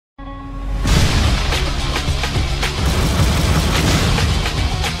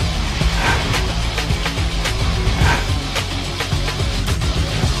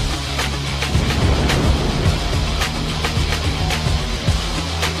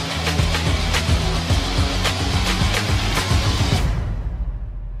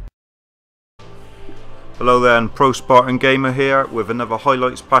Hello there, and ProSpartanGamer here with another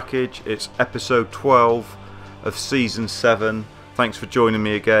highlights package. It's episode 12 of season 7. Thanks for joining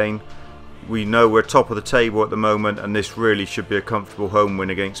me again. We know we're top of the table at the moment, and this really should be a comfortable home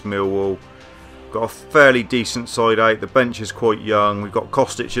win against Millwall. Got a fairly decent side out. The bench is quite young. We've got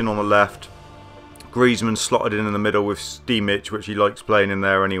Kostic in on the left. Griezmann slotted in the middle with Steamic, which he likes playing in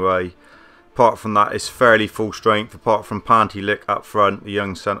there anyway. Apart from that, it's fairly full strength, apart from Pantylick up front, the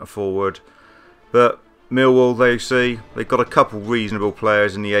young centre forward. But Millwall, they see, they've got a couple reasonable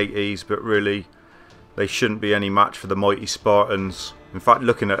players in the 80s, but really they shouldn't be any match for the mighty Spartans. In fact,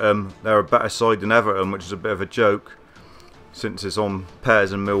 looking at them, they're a better side than Everton, which is a bit of a joke, since it's on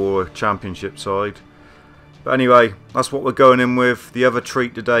PES and Millwall Championship side. But anyway, that's what we're going in with. The other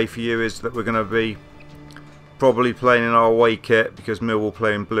treat today for you is that we're going to be probably playing in our away kit, because Millwall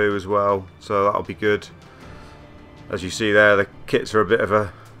play in blue as well, so that'll be good. As you see there, the kits are a bit of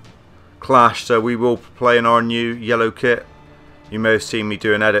a clash, so we will play in our new yellow kit. You may have seen me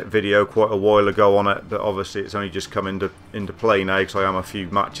do an edit video quite a while ago on it, but obviously it's only just come into play now, because I am a few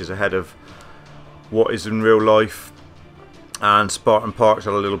matches ahead of what is in real life. And Spartan Park's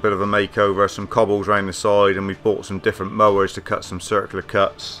had a little bit of a makeover, some cobbles around the side, and we've bought some different mowers to cut some circular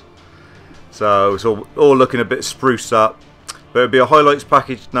cuts. So it's all looking a bit spruced up. But it'll be a highlights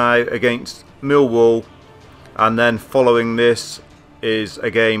package now against Millwall, and then following this is a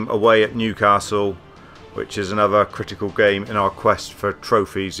game away at Newcastle, which is another critical game in our quest for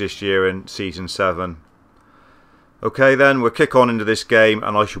trophies this year in season 7. Okay then, we'll kick on into this game,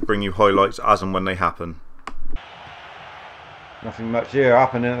 and I shall bring you highlights as and when they happen. Nothing much here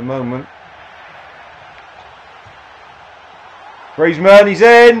happening at the moment. Griezmann, he's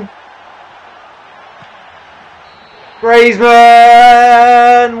in! Griezmann!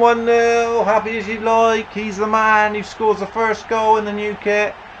 1-0, happy as you'd like. He's the man who scores the first goal in the new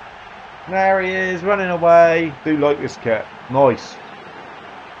kit. There he is, running away. Do like this kit. Nice.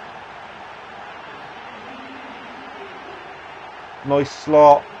 Nice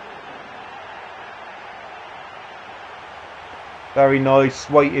slot. Very nice.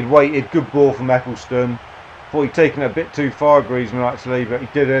 Waited. Good ball from Eccleston. Thought he'd taken it a bit too far, Griezmann, actually, but he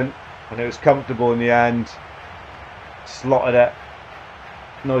didn't. And it was comfortable in the end. Slotted it.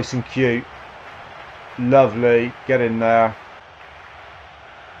 Nice and cute. Lovely. Get in there.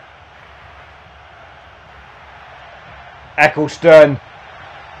 Eccleston.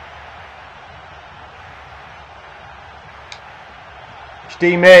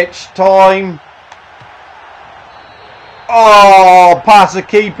 Steamic. Time. Oh, past the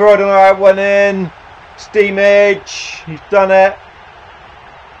keeper. I don't know how it went in. Steamic. He's done it.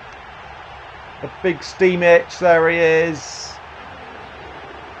 A big Steamic. There he is.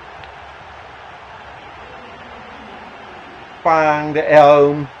 Banged it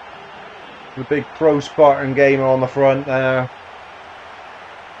home. The big ProSpartanGamer on the front there.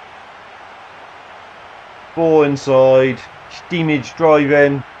 Ball inside. Steamic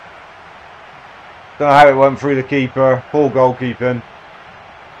driving. Don't know how it went through the keeper. Poor goalkeeping.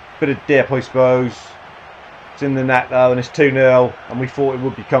 Bit of dip, I suppose. It's in the net though, and it's 2-0. And we thought it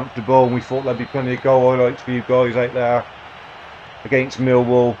would be comfortable, and we thought there'd be plenty of goal highlights for you guys out there against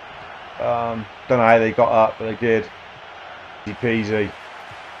Millwall. Don't know how they got up, but they did. Easy peasy.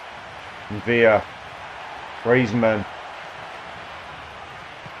 And Via. Griezmann.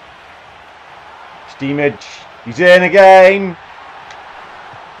 Steamic. He's in again.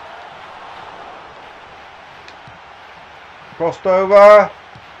 Crossed over.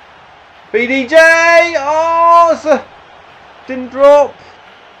 BDJ! Oh, didn't drop.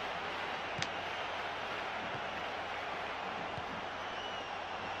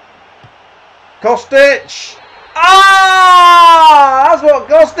 Kostic! Ah! That's what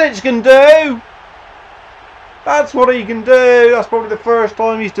Kostic can do! That's what he can do. That's probably the first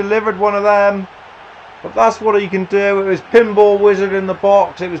time he's delivered one of them. But that's what he can do. It was Pinball Wizard in the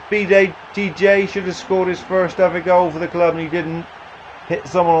box. It was BDJ. Should have scored his first ever goal for the club, and he didn't. Hit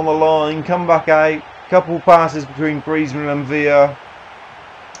someone on the line. Come back out. Couple passes between Griezmann and Villa.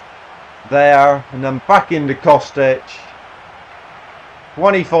 There. And then back into Kostic.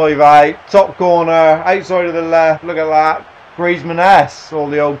 25 out. Top corner. Outside of the left. Look at that. Griezmann S. All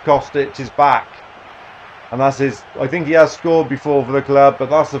the old Kostic is back. And that's his. I think he has scored before for the club, but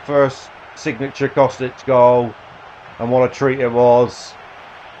that's the first signature Kostic goal, and what a treat it was.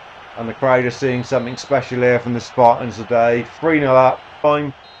 And the crowd are seeing something special here from the Spartans today. 3-0 up,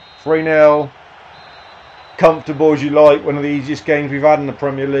 time 3-0. Comfortable as you like. One of the easiest games we've had in the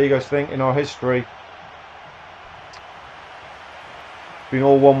Premier League, I think, in our history. Been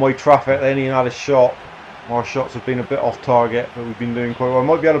all one-way traffic. They only had a shot. Our shots have been a bit off target, but we've been doing quite well.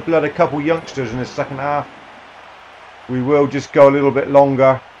 Might be able to blood a couple youngsters in the second half. We will just go a little bit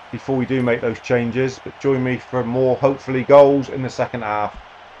longer before we do make those changes, but join me for more, hopefully, goals in the second half.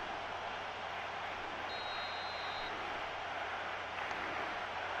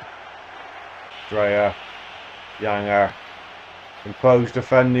 Dreyer, Younger, imposed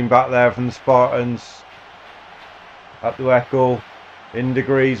defending back there from the Spartans. Up to Eckel, into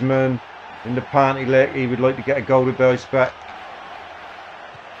Griezmann, into Pantylick. He would like to get a goal today, I expect.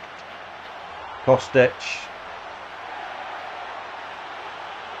 Kostic,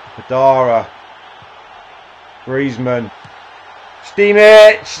 Padara, Griezmann,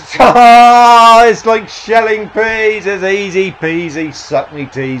 Steamich. Oh, it's like shelling peas. It's easy peasy, suck me,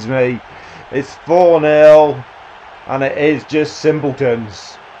 tease me. It's 4-0, and it is just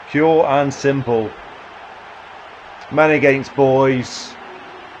simpletons, pure and simple. Men against boys.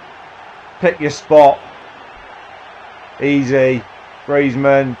 Pick your spot. Easy.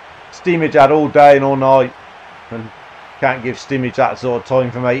 Griezmann. Steamage had all day and all night, and can't give Steamage that sort of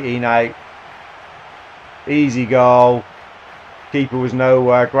time from 18 out. Easy goal. Keeper was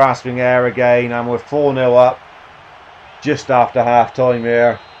nowhere. Grasping air again, and we're 4-0 up just after half time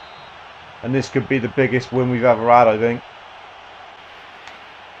here. And this could be the biggest win we've ever had, I think.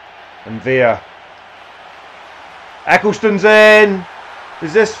 And Villa. Eccleston's in.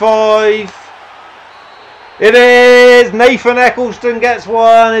 Is this 5? It is. Nathan Eccleston gets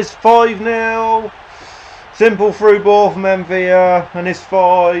one. It's 5-0. Simple through ball from Villa, and it's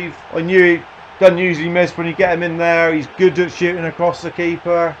 5. I knew he doesn't usually miss when you get him in there. He's good at shooting across the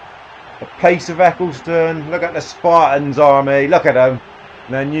keeper. The pace of Eccleston. Look at the Spartans army. Look at them.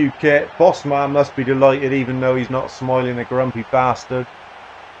 Their new kit. Boss man must be delighted, even though he's not smiling, a grumpy bastard.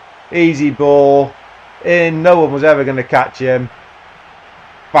 Easy ball. In. No one was ever going to catch him.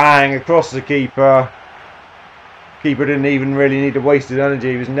 Bang. Across the keeper. Keeper didn't even really need to waste his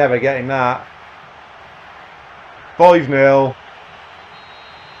energy. He was never getting that. 5-0.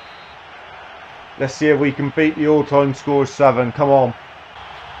 Let's see if we can beat the all-time score 7. Come on.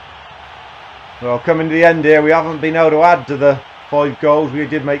 Well, coming to the end here, we haven't been able to add to the 5 goals. We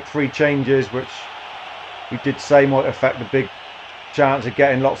did make 3 changes, which we did say might affect the big chance of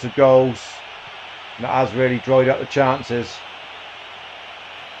getting lots of goals. And that has really dried up the chances.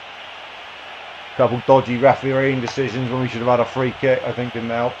 A couple dodgy refereeing decisions when we should have had a free kick, I think, didn't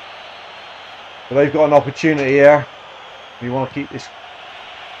help. But they've got an opportunity here. We want to keep this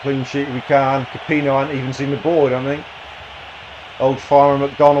clean sheet if we can. Capino hasn't even seen the ball, I don't think. Old Farmer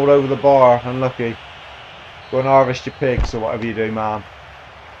McDonald over the bar, unlucky. Go and harvest your pigs or whatever you do, man.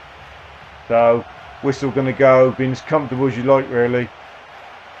 So, whistle going to go, being as comfortable as you like, really.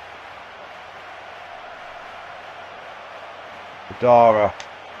 Padara.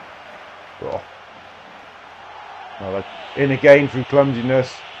 Oh. Well, in again through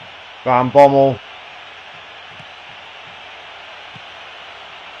clumsiness. Van Bommel.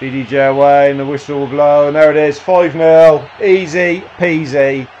 BDJ away, and the whistle will blow, and there it is, 5-0. Easy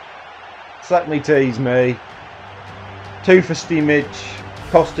peasy. Suck me, tease me. 2 for Steamage.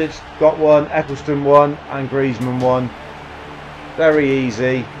 Kostic got 1, Eccleston 1, and Griezmann 1. Very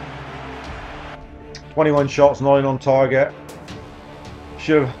easy. 21 shots, 9 on target.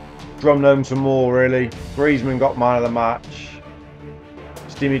 Should have drummed home some more, really. Griezmann got man of the match.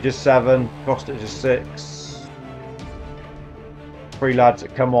 Steamage is 7, Kostic is 6. 3 lads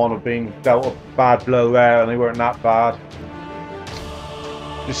that come on have been dealt a bad blow there, and they weren't that bad.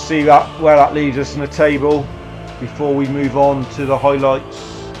 Just see that where that leaves us in the table before we move on to the highlights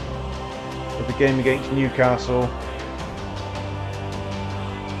of the game against Newcastle.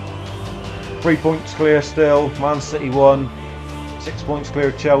 3 points clear still. Man City 1, 6 points clear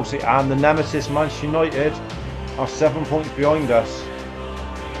of Chelsea, and the nemesis Manchester United are 7 points behind us,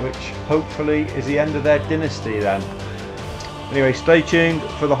 which hopefully is the end of their dynasty then. Anyway, stay tuned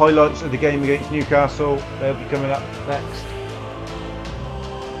for the highlights of the game against Newcastle. They'll be coming up next.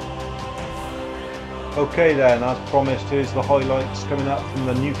 Okay then, as promised, here's the highlights coming up from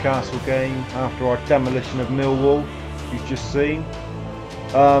the Newcastle game after our demolition of Millwall, you've just seen.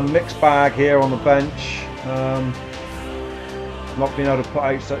 Mixed bag here on the bench. Not being able to put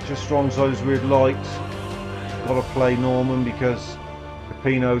out such a strong side as we'd liked. Got to play Norman because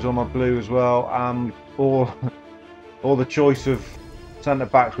Capino's on my blue as well, and all the choice of centre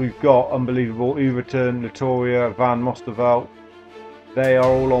backs we've got, unbelievable. Uverton, Notoria, Van Mosterveld, they are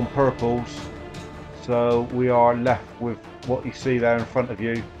all on purples. So we are left with what you see there in front of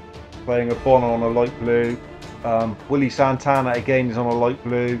you, playing a Bonner on a light blue. Willie Santana again is on a light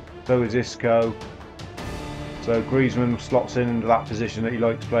blue, so is Isco. So Griezmann slots in into that position that he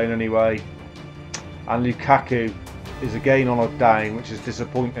likes playing anyway. And Lukaku is again on a down, which is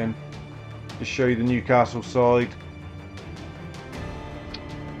disappointing. Just show you the Newcastle side.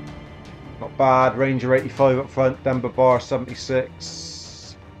 Not bad. Ranger 85 up front, Denver Bar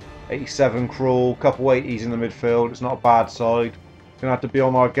 76, 87 Crawl, couple 80s in the midfield. It's not a bad side. Gonna have to be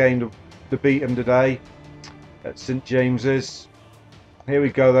on our game to beat him today at St James's. Here we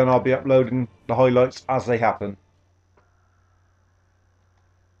go then. I'll be uploading the highlights as they happen.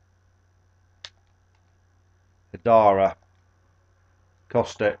 Hidara,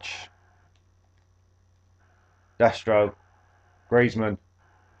 Kostic, Destro, Griezmann,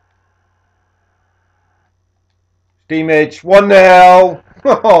 Steamage, 1-0.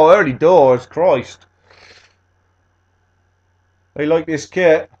 Oh, early doors, Christ. They like this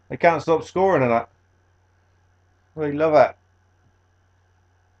kit. They can't stop scoring in it. They love it.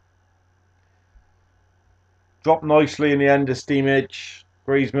 Dropped nicely in the end of Steamage.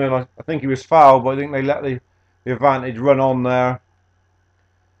 Griezmann, I think he was fouled, but I think they let the advantage run on there.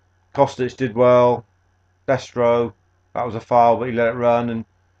 Kostic did well. Destro, that was a foul, but he let it run and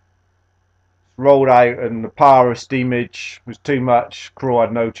rolled out, and the power of Steamage was too much. Crow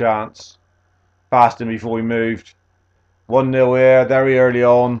had no chance. Passed him before he moved. 1-0 here, very early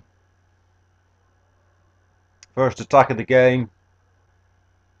on. First attack of the game.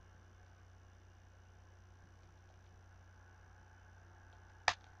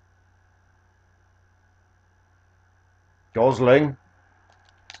 Gosling.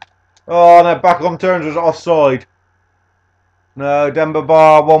 Oh, no, back on turns was offside. No, Denver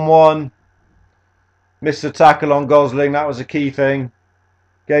Bar 1-1. Missed the tackle on Gosling, that was a key thing.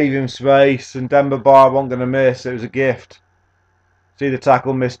 Gave him space, and Denver Bar wasn't going to miss. It was a gift. See the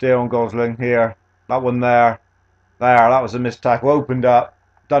tackle missed here on Gosling. Here, that one there. There, that was a missed tackle. Opened up,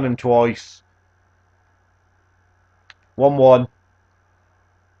 done him twice. 1-1.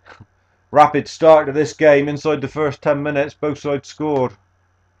 Rapid start to this game. Inside the first 10 minutes, both sides scored.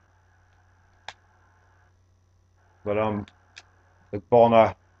 But the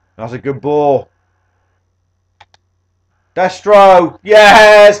Bonner, that's a good ball. Destro,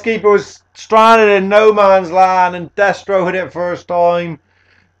 yes, keeper was stranded in no man's land, and Destro hit it first time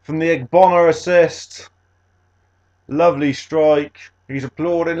from the Bonner assist. Lovely strike. He's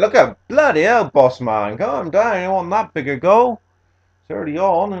applauding. Look at bloody hell, boss man. Calm down. You want that big a goal? It's already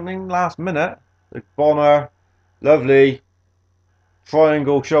on, I mean, last minute. The Bonner, lovely.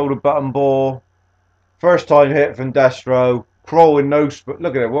 Triangle shoulder button ball. First time hit from Destro. Kroll in no spot.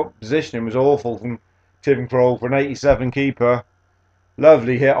 Look at it. What positioning was awful from Tim Kroll for an 87 keeper.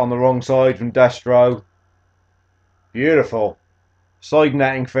 Lovely hit on the wrong side from Destro. Beautiful. Side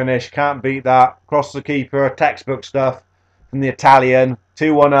netting finish. Can't beat that. Cross the keeper. Textbook stuff from the Italian.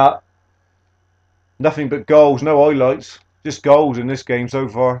 2-1 up. Nothing but goals. No highlights. Just goals in this game so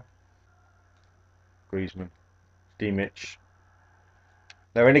far. Griezmann. Steamage.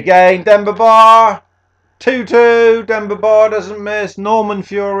 They're in again. Denver Bar. 2-2. Denver Bar doesn't miss. Norman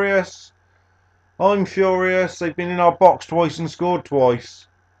furious. I'm furious. They've been in our box twice and scored twice.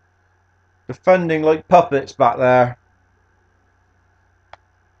 Defending like puppets back there.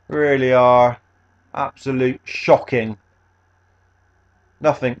 Really are. Absolute shocking.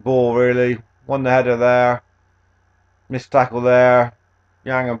 Nothing ball really. Won the header there. Missed tackle there.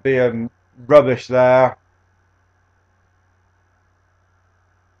 Yang and being rubbish there.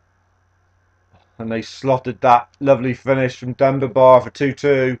 And they slotted that lovely finish from Denver Bar for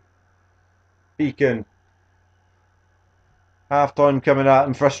 2-2. Beacon. Half time coming out.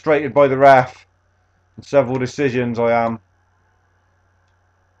 I'm frustrated by the ref. And several decisions I am.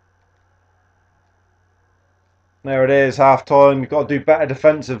 There it is, half time. We've got to do better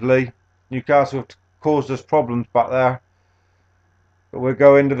defensively. Newcastle have caused us problems back there. But we'll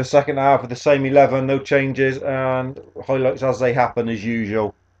go into the second half with the same 11, no changes, and highlights as they happen as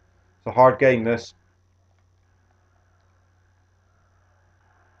usual. It's a hard game, this.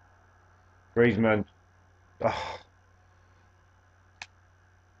 Griezmann. Oh.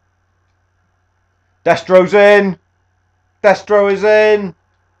 Destro's in. Destro is in.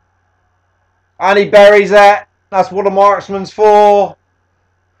 And he buries it. That's what a marksman's for.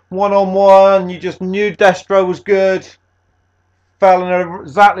 1-on-1. You just knew Destro was good. Fell in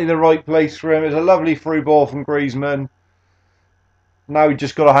exactly the right place for him. It's a lovely through ball from Griezmann. Now we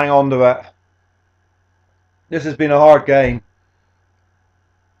just got to hang on to it. This has been a hard game.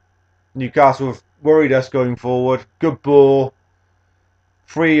 Newcastle have worried us going forward. Good ball.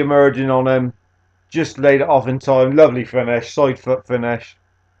 Free emerging on him. Just laid it off in time. Lovely finish. Side foot finish.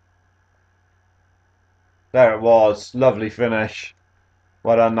 There it was. Lovely finish.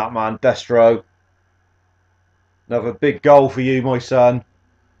 Well done, that man. Destro. Another big goal for you, my son.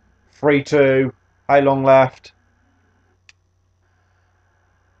 3-2. How long left?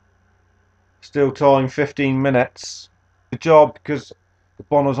 Still time, 15 minutes. Good job, because the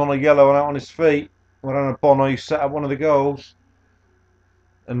Bono's on a yellow and out on his feet. Well done, Bono, you set up one of the goals.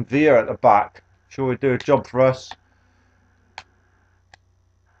 And Veer at the back. Sure would do a job for us.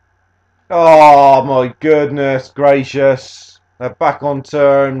 Oh my goodness gracious. They're back on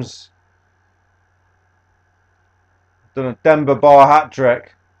terms. Done a Denver Bar hat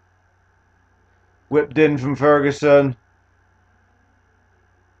trick. Whipped in from Ferguson.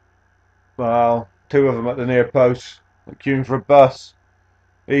 Well, two of them at the near post. Queuing for a bus.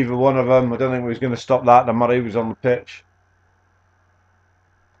 Either one of them. I don't think we was going to stop that. The muddy was on the pitch.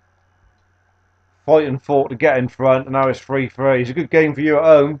 Fight and fought to get in front, and now it's 3-3. It's a good game for you at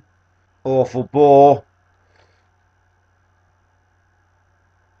home. Awful ball.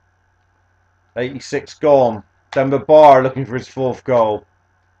 86 gone. Denver Bar looking for his 4th goal.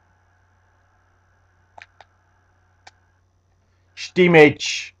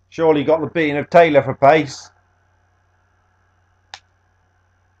 Stimmage. Surely got the beating of Taylor for pace.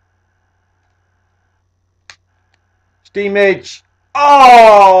 Stimmage.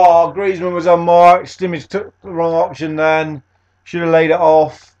 Oh! Griezmann was unmarked. Stimmage took the wrong option then. Should have laid it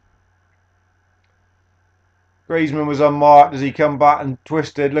off. Griezmann was unmarked as he come back and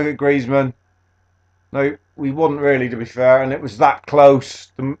twisted. Look at Griezmann. No, we wouldn't really, to be fair, and it was that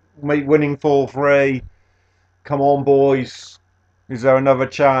close to winning 4-3. Come on, boys. Is there another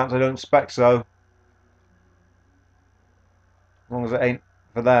chance? I don't expect so. As long as it ain't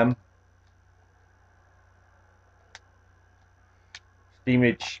for them.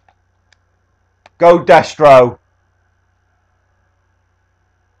 Stimmage. Go Destro.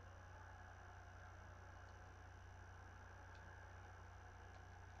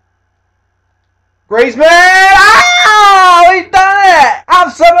 Griezmann! Oh, he's done it!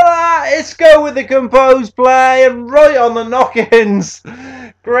 Have some of that! Isco with the composed play and right on the knock-ins.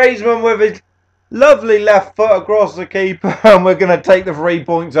 Griezmann with his lovely left foot across the keeper, and we're going to take the 3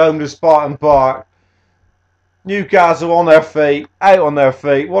 points home to Spartan Park. Newcastle on their feet, out on their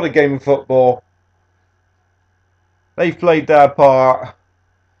feet. What a game of football. They've played their part.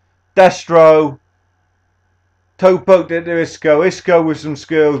 Destro toe poked it to Isco. Isco with some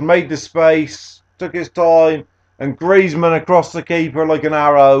skills, made the space. Took his time, and Griezmann across the keeper like an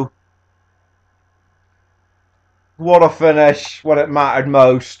arrow. What a finish when it mattered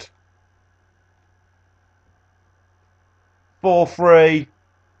most. 4-3.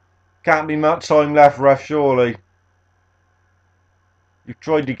 Can't be much time left, ref, surely. You've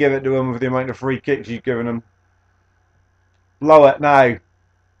tried to give it to him with the amount of free kicks you've given him. Blow it now.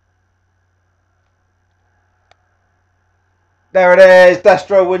 There it is.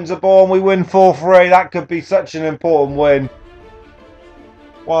 Destro wins the ball and we win 4-3. That could be such an important win.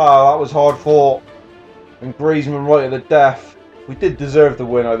 Wow, that was hard fought. And Griezmann right at the death. We did deserve the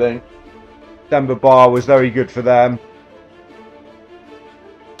win, I think. Denver Bar was very good for them.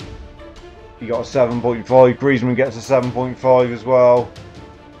 He got a 7.5. Griezmann gets a 7.5 as well.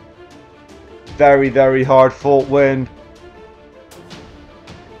 Very, very hard fought win.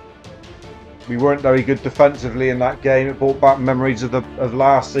 We weren't very good defensively in that game. It brought back memories of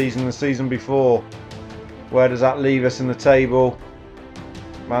last season and the season before. Where does that leave us in the table?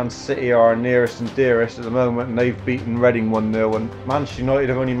 Man City are our nearest and dearest at the moment, and they've beaten Reading 1-0, and Manchester United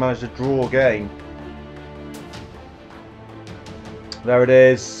have only managed to draw a game. There it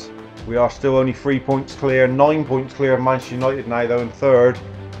is. We are still only 3 points clear, 9 points clear of Manchester United now though in 3rd.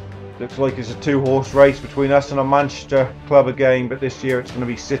 Looks like it's a 2-horse race between us and a Manchester club again, but this year it's going to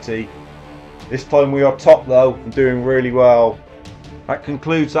be City. This time we are top though and doing really well. That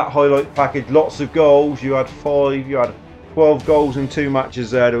concludes that highlight package. Lots of goals. You had 12 goals in 2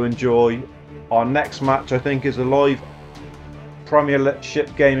 matches there to enjoy. Our next match I think is a live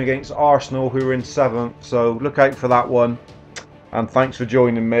Premiership game against Arsenal, who are in 7th. So look out for that one. And thanks for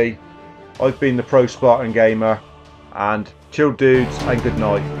joining me. I've been the Pro Spartan Gamer, and chill dudes and good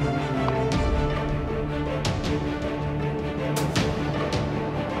night.